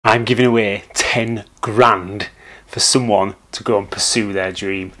I'm giving away 10 grand for someone to go and pursue their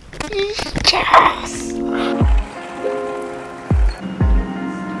dream. Yes!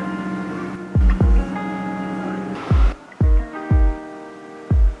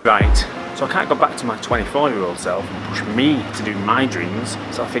 Right, so I can't go back to my 24-year-old self and push me to do my dreams,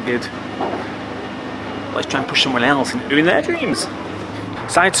 so I figured, let's try and push someone else into doing their dreams.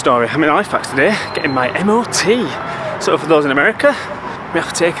 Side story, I'm in Halifax today, getting my MOT. So for those in America, we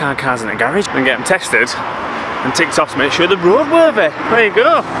have to take our cars in the garage and get them tested and ticked off to make sure they're roadworthy. There you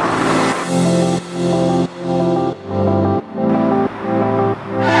go.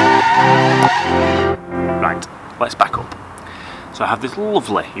 Right, let's back up. So I have this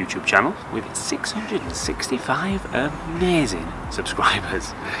lovely YouTube channel with 665 amazing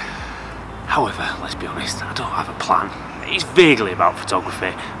subscribers. However, let's be honest, I don't have a plan. It's vaguely about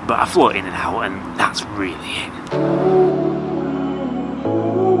photography, but I float in and out, and that's really it.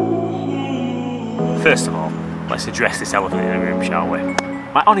 First of all, let's address this elephant in the room, shall we?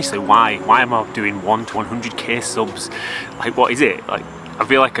 Like, honestly, why am I doing 1 to 100k subs? Like, what is it? Like, I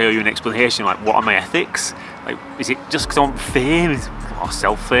feel like I owe you an explanation. Like, what are my ethics? Like, is it just because I want fame, or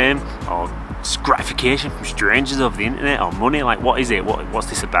self-fame, or gratification from strangers over the internet, or money? Like, what is it? What's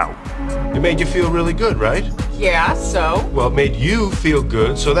this about? It made you feel really good, right? Yeah, so? Well, it made you feel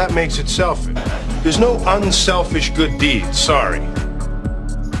good, so that makes it selfish. There's no unselfish good deeds, sorry.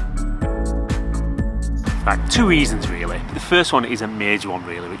 Right, 2 reasons really. The first one is a major one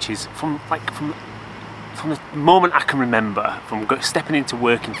really, which is from the moment I can remember, from stepping into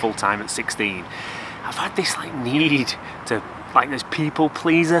working full time at 16, I've had this like need to, like, this people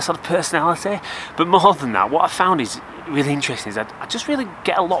pleaser sort of personality. But more than that, what I found is really interesting is I just really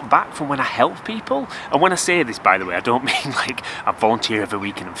get a lot back from when I help people. And when I say this, by the way, I don't mean like I volunteer every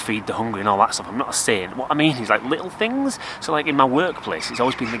weekend and feed the hungry and all that stuff. I'm not a saint. What I mean is like little things. So like in my workplace, it's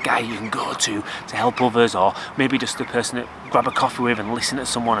always been the guy you can go to help others, or maybe just the person that grab a coffee with and listen to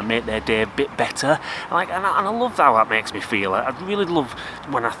someone and make their day a bit better. And I love how that makes me feel. I really love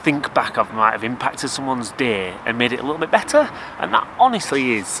when I think back, I might have impacted someone's day and made it a little bit better. And that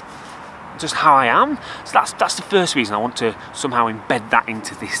honestly is just how I am. So that's the first reason I want to somehow embed that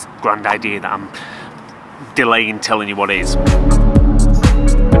into this grand idea that I'm delaying telling you what it is.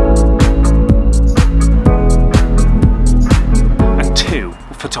 And 2,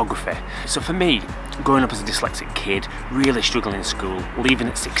 photography. So for me, growing up as a dyslexic kid, really struggling in school, leaving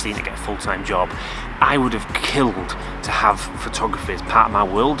at 16 to get a full-time job, I would have killed to have photography as part of my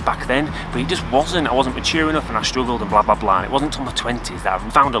world back then, but it just wasn't. I wasn't mature enough and I struggled and blah blah blah. And it wasn't until my 20s that I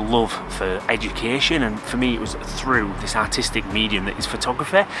found a love for education, and for me it was through this artistic medium that is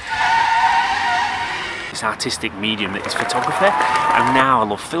photography. And now I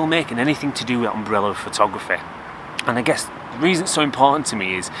love filmmaking, anything to do with that umbrella of photography. And I guess the reason it's so important to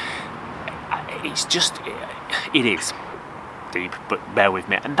me is it is deep, but bear with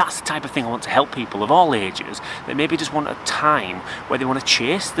me. And that's the type of thing I want to help people of all ages that maybe just want a time where they want to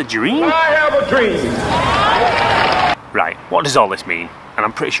chase the dream. I have a dream! Right, what does all this mean? And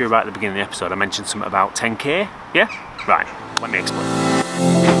I'm pretty sure right at the beginning of the episode I mentioned something about 10k, yeah? Right, let me explain.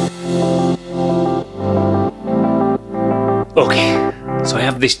 Okay, so I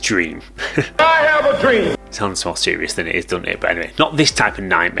have this dream. I have a dream! Sounds more serious than it is, doesn't it? But anyway, not this type of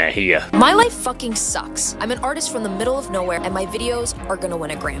nightmare here. My life fucking sucks. I'm an artist from the middle of nowhere, and my videos are gonna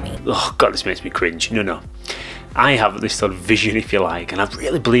win a Grammy. Oh god, this makes me cringe. No. I have this sort of vision, if you like, and I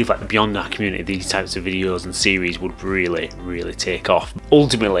really believe like beyond our community, these types of videos and series would really, really take off.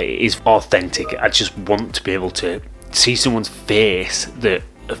 Ultimately, it is authentic. I just want to be able to see someone's face that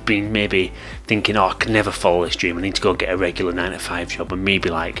have been maybe thinking, oh, I can never follow this dream, I need to go get a regular 9-to-5 job, and me be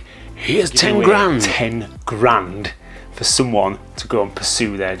like, here's 10 grand! 10 grand for someone to go and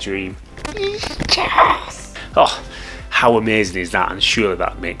pursue their dream. Yes! Oh, how amazing is that? And surely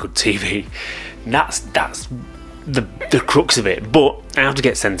that'd make good TV. And that's the crux of it. But I have to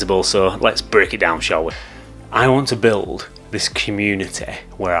get sensible, so let's break it down, shall we? I want to build this community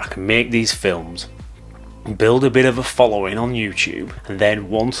where I can make these films, build a bit of a following on YouTube, and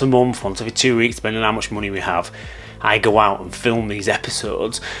then once a month, once every 2 weeks, depending on how much money we have, I go out and film these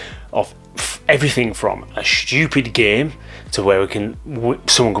episodes of everything from a stupid game to where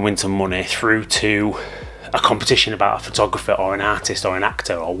someone can win some money, through to a competition about a photographer or an artist or an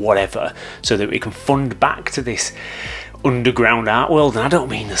actor or whatever, so that we can fund back to this underground art world. And I don't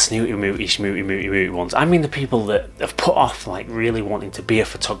mean the snooty mooty ones, I mean the people that have put off like really wanting to be a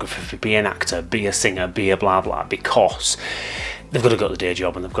photographer, be an actor, be a singer, be a blah blah, because they've got to go to the day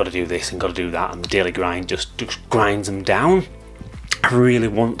job and they've got to do this and got to do that, and the daily grind just grinds them down. I really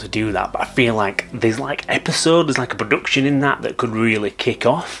want to do that, but I feel like there's like a production in that could really kick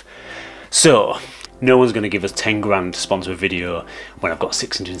off. So no one's going to give us 10 grand to sponsor a video when I've got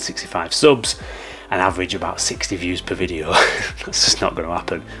 665 subs and average about 60 views per video. That's just not going to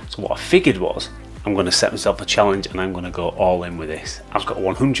happen. So what I figured was, I'm going to set myself a challenge and I'm going to go all in with this. I've got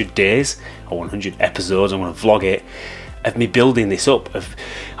 100 days or 100 episodes. I'm going to vlog it of me building this up.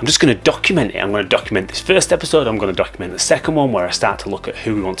 I'm just going to document it. I'm going to document this first episode. I'm going to document the second one, where I start to look at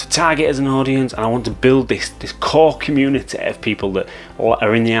who we want to target as an audience, and I want to build this core community of people that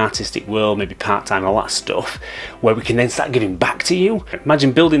are in the artistic world, maybe part-time, all that stuff, where we can then start giving back to you.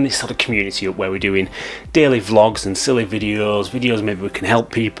 Imagine building this sort of community up where we're doing daily vlogs and silly videos maybe we can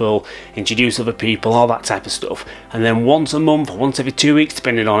help people, introduce other people, all that type of stuff. And then once a month or once every 2 weeks,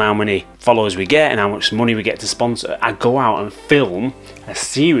 depending on how many followers we get and how much money we get to sponsor, I go out and film a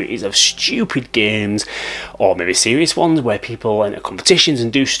series of stupid games, or maybe serious ones, where people enter competitions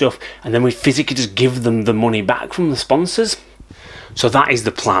and do stuff, and then we physically just give them the money back from the sponsors. So that is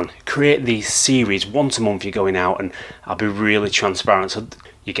the plan. Create these series once a month. You're going out, and I'll be really transparent. So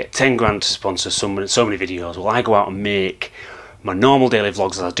you get 10 grand to sponsor so many videos. Well, I go out and make my normal daily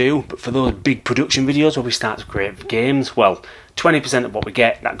vlogs as I do, but for those big production videos where we start to create games, well, 20% of what we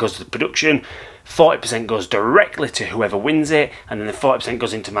get, that goes to the production, 40% goes directly to whoever wins it, and then the 40%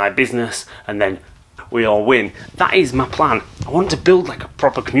 goes into my business, and then we all win. That is my plan. I want to build like a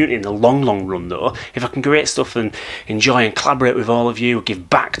proper community in the long run though. If I can create stuff and enjoy and collaborate with all of you, give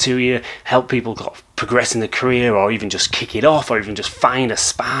back to you, help people progress in their career, or even just kick it off, or even just find a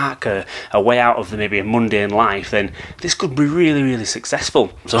spark, a way out of maybe a mundane life, then this could be really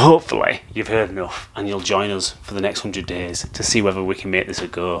successful. So hopefully you've heard enough and you'll join us for the next 100 days to see whether we can make this a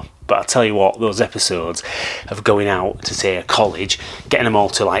go. But I'll tell you what, those episodes of going out to, say, a college, getting them all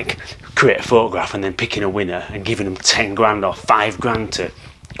to like create a photograph and then picking a winner and giving them 10 grand or 5 grand to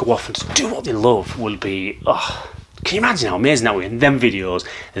go off and just do what they love will be, oh, can you imagine how amazing that would be? And them videos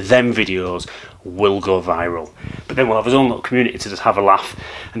will go viral. But then we'll have our own little community to just have a laugh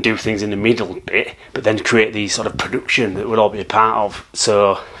and do things in the middle bit, but then create these sort of production that we'll all be a part of.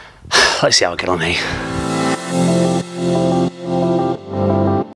 So let's see how I get on here.